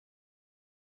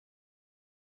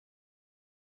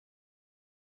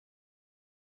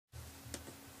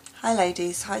Hi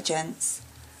ladies, hi gents.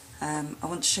 I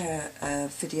want to share a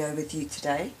video with you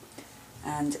today,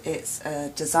 and it's a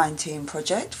design team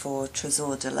project for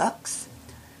Tresors de Luxe.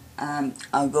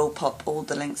 I will pop all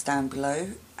the links down below,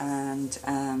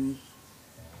 and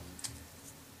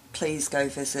please go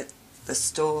visit the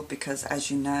store because, as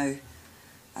you know,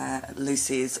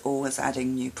 Lucy is always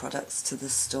adding new products to the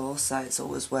store, so it's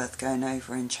always worth going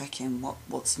over and checking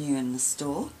what's new in the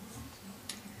store.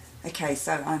 Okay,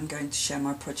 so I'm going to share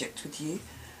my project with you.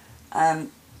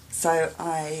 So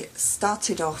I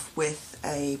started off with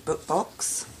a book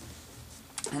box,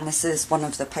 and this is one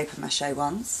of the paper mache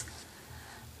ones.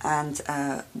 And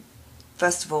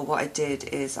first of all, what I did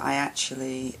is I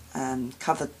actually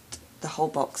covered the whole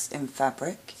box in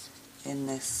fabric, in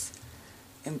this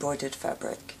embroidered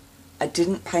fabric. I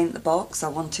didn't paint the box, I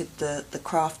wanted the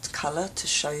craft colour to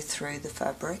show through the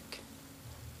fabric.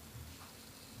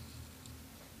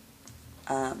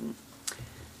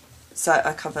 So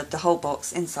I covered the whole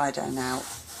box inside and out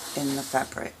in the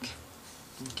fabric.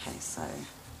 Okay, so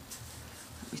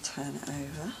let me turn it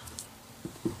over.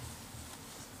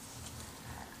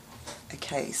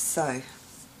 Okay, so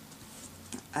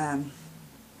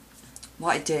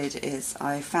what I did is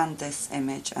I found this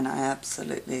image and I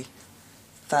absolutely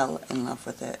fell in love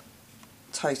with it,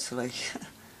 totally.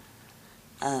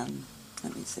 Let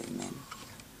me zoom in.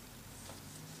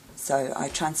 So I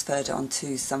transferred it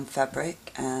onto some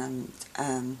fabric and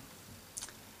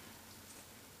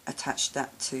attached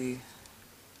that to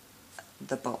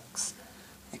the box.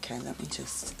 Okay, let me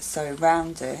just, so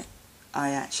around it I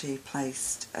actually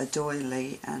placed a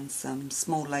doily and some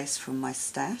small lace from my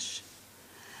stash,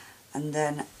 and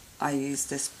then I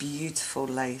used this beautiful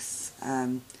lace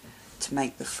to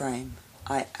make the frame.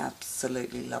 I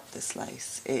absolutely love this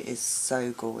lace, it is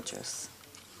so gorgeous.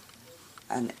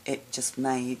 And it just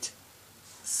made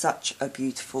such a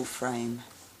beautiful frame.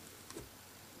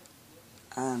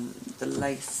 The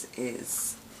lace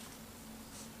is,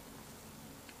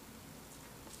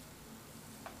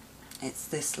 it's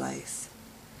this lace.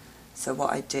 So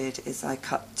what I did is I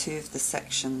cut two of the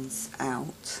sections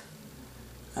out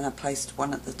and I placed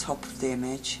one at the top of the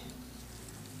image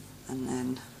and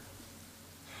then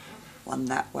one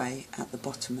that way at the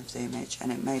bottom of the image,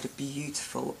 and it made a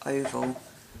beautiful oval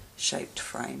shaped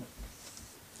frame.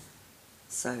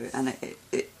 So, and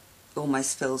it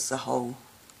almost fills the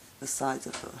sides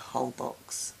of the whole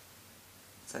box.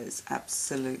 So it's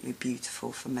absolutely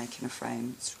beautiful for making a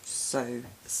frame. It's so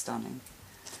stunning.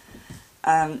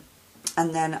 And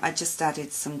then I just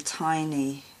added some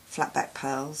tiny flat back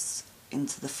pearls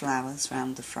into the flowers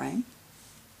around the frame,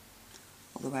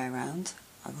 all the way around.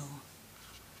 I will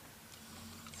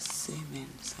zoom in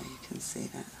so you can see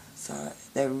that. So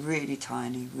they're really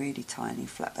tiny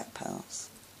flat back pearls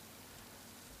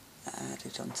that are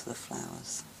added onto the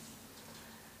flowers.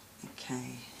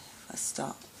 Okay, if I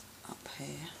start up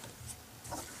here.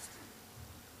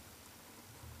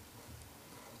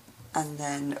 And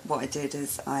then what I did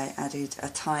is I added a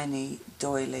tiny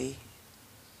doily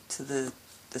to the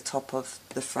top of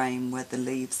the frame where the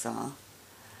leaves are,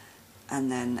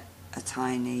 and then a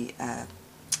tiny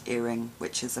earring,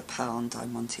 which is a pearl and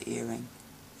diamante earring,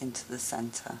 into the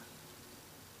centre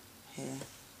here.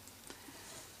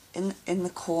 In the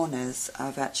corners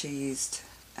I've actually used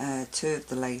two of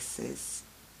the laces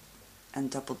and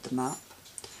doubled them up.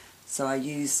 So I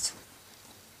used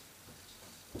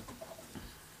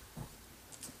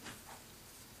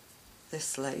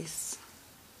this lace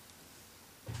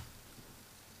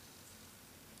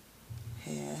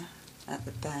here at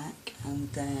the back,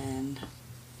 and then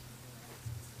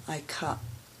I cut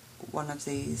one of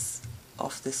these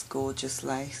off this gorgeous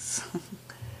lace.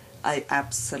 I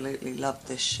absolutely love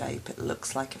this shape. It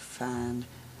looks like a fan,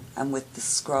 and with the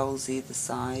scrolls either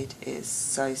side it is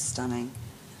so stunning.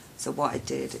 So what I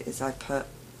did is I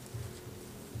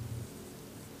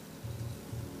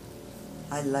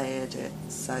layered it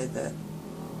so that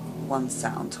one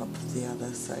sat on top of the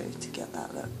other, so to get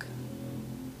that look.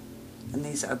 And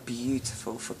these are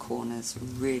beautiful for corners,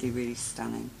 really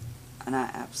stunning, and I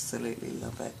absolutely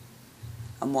love it.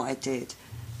 And what I did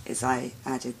is I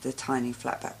added the tiny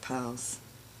flat back pearls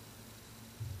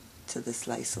to this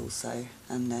lace also,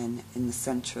 and then in the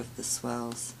centre of the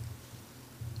swirls,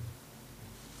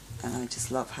 and I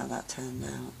just love how that turned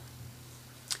out.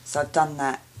 So I've done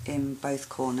that in both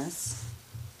corners,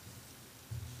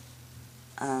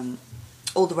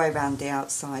 all the way around the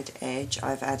outside edge.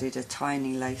 I've added a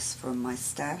tiny lace from my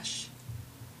stash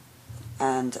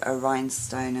and a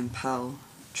rhinestone and pearl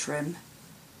trim,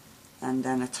 and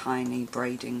then a tiny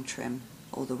braiding trim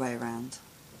all the way around.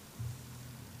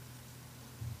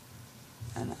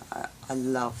 And I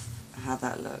love how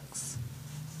that looks.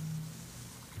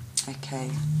 Okay,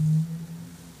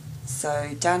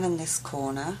 so down in this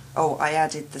corner, oh, I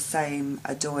added the same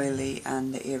doily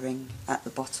and the earring at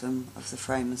the bottom of the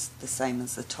frame, as the same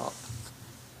as the top.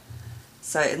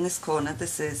 So in this corner,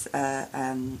 this is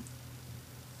a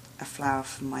flower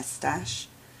from my stash.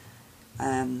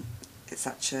 It's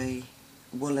actually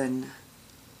woolen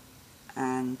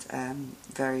and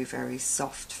very, very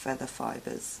soft feather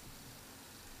fibres.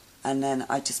 And then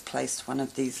I just placed one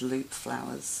of these loop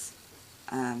flowers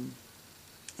in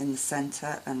the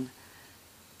centre, and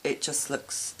it just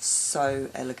looks so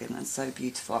elegant and so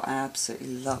beautiful. I absolutely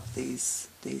love these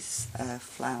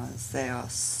flowers. They are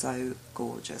so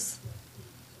gorgeous.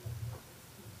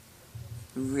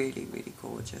 Really, really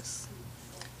gorgeous.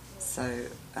 So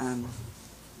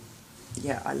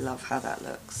yeah, I love how that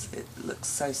looks. It looks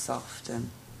so soft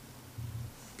and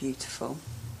beautiful.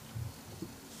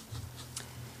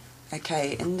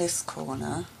 Okay, in this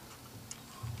corner,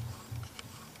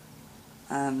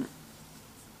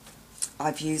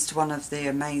 I've used one of the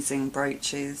amazing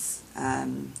brooches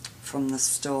from the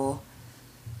store.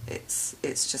 It's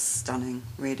just stunning,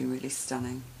 really, really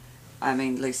stunning. I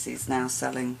mean, Lucy's now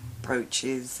selling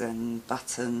brooches and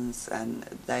buttons, and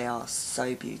they are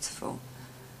so beautiful.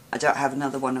 I don't have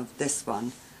another one of this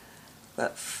one,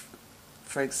 but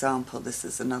for example, this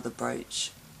is another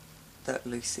brooch that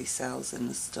Lucy sells in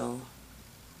the store.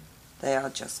 They are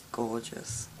just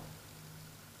gorgeous.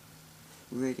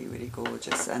 Really, really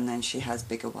gorgeous. And then she has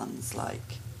bigger ones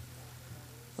like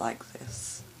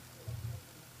this.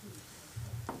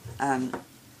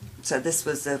 So this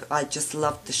was I just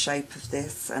loved the shape of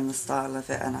this and the style of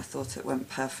it, and I thought it went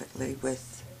perfectly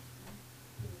with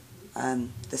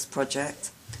this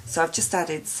project. So I've just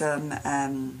added some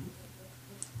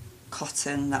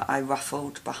cotton that I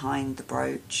ruffled behind the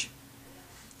brooch,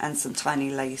 and some tiny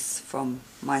lace from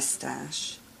my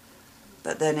stash.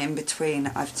 But then in between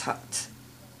I've tucked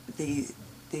these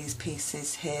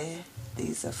pieces here.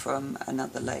 These are from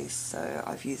another lace, so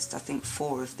I've used I think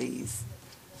 4 of these,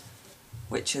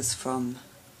 which is from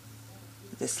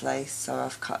this lace. So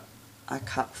I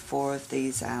cut 4 of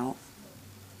these out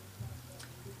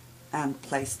and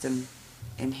placed them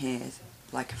in here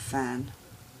like a fan.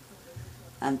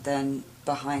 And then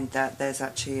behind that there's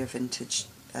actually a vintage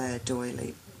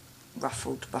doily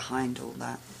ruffled behind all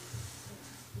that.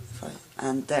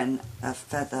 And then a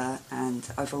feather,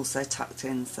 and I've also tucked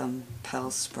in some pearl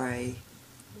spray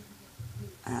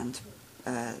and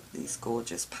these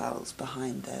gorgeous pearls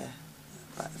behind there.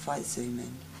 If I zoom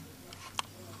in,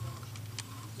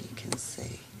 you can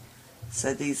see.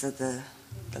 So these are the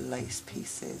lace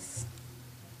pieces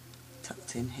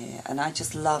tucked in here, and I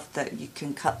just love that you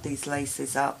can cut these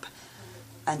laces up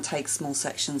and take small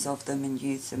sections of them and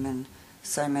use them in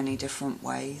so many different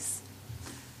ways.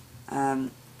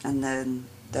 And then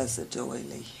there's a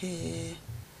doily here,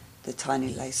 the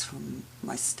tiny lace from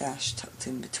my stash tucked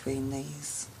in between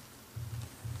these,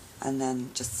 and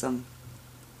then just some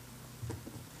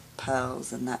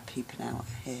pearls and that peeping out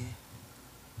here.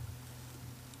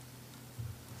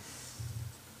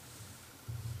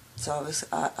 So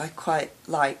I quite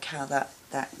like how that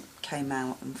came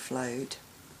out and flowed.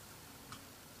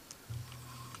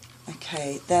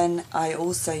 Okay, then I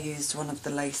also used one of the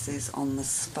laces on the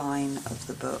spine of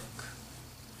the book,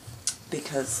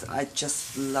 because I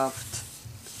just loved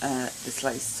this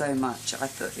lace so much. I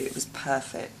thought it was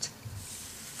perfect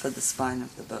for the spine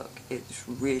of the book. It's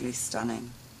really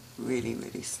stunning, really,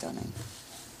 really stunning.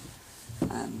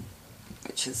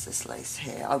 Which is this lace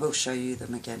here. I will show you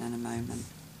them again in a moment.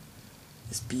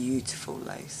 This beautiful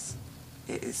lace.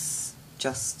 It is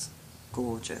just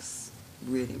gorgeous,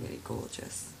 really, really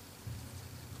gorgeous.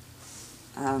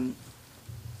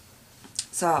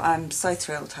 So I'm so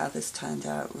thrilled how this turned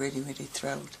out, really, really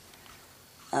thrilled.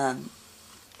 I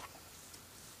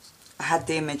had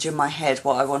the image in my head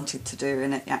what I wanted to do,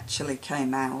 and it actually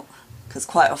came out, because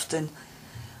quite often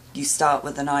you start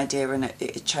with an idea and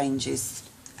it changes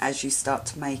as you start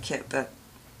to make it, but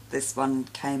this one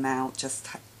came out just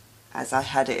as I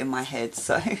had it in my head,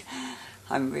 so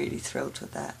I'm really thrilled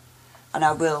with that. And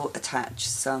I will attach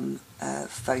some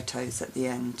photos at the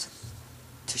end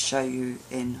to show you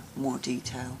in more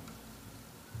detail,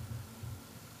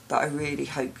 but I really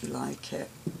hope you like it.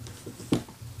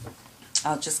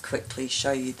 I'll just quickly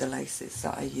show you the laces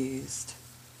that I used.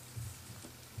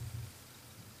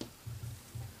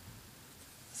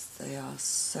 They are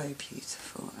so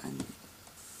beautiful and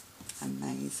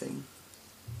amazing.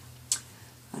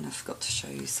 And I forgot to show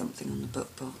you something on the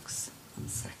book box. 1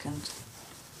 second.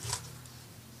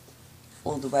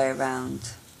 All the way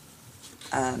around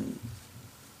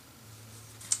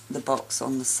the box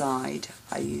on the side,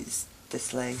 I used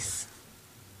this lace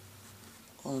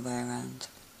all the way around.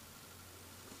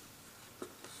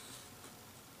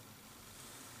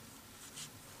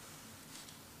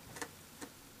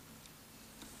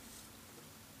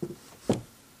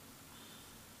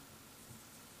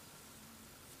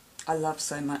 I love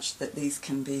so much that these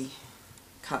can be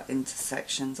cut into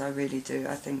sections. I really do.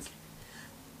 I think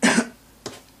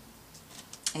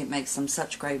it makes them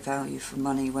such great value for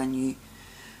money when you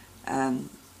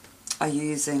are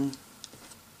using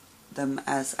them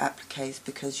as appliques,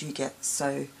 because you get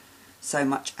so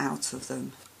much out of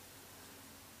them,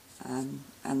 and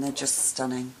they're just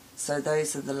stunning. So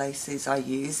those are the laces I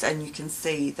used, and you can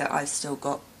see that I've still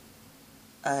got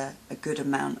a good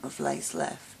amount of lace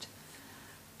left.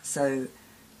 So,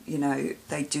 you know,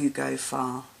 they do go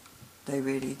far, they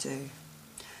really do.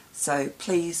 So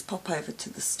please pop over to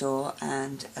the store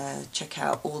and check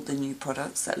out all the new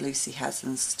products that Lucy has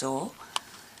in store,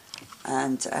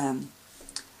 and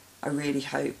I really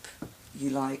hope you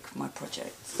like my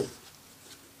projects,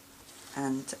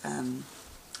 and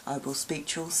I will speak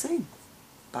to you all soon.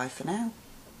 Bye for now.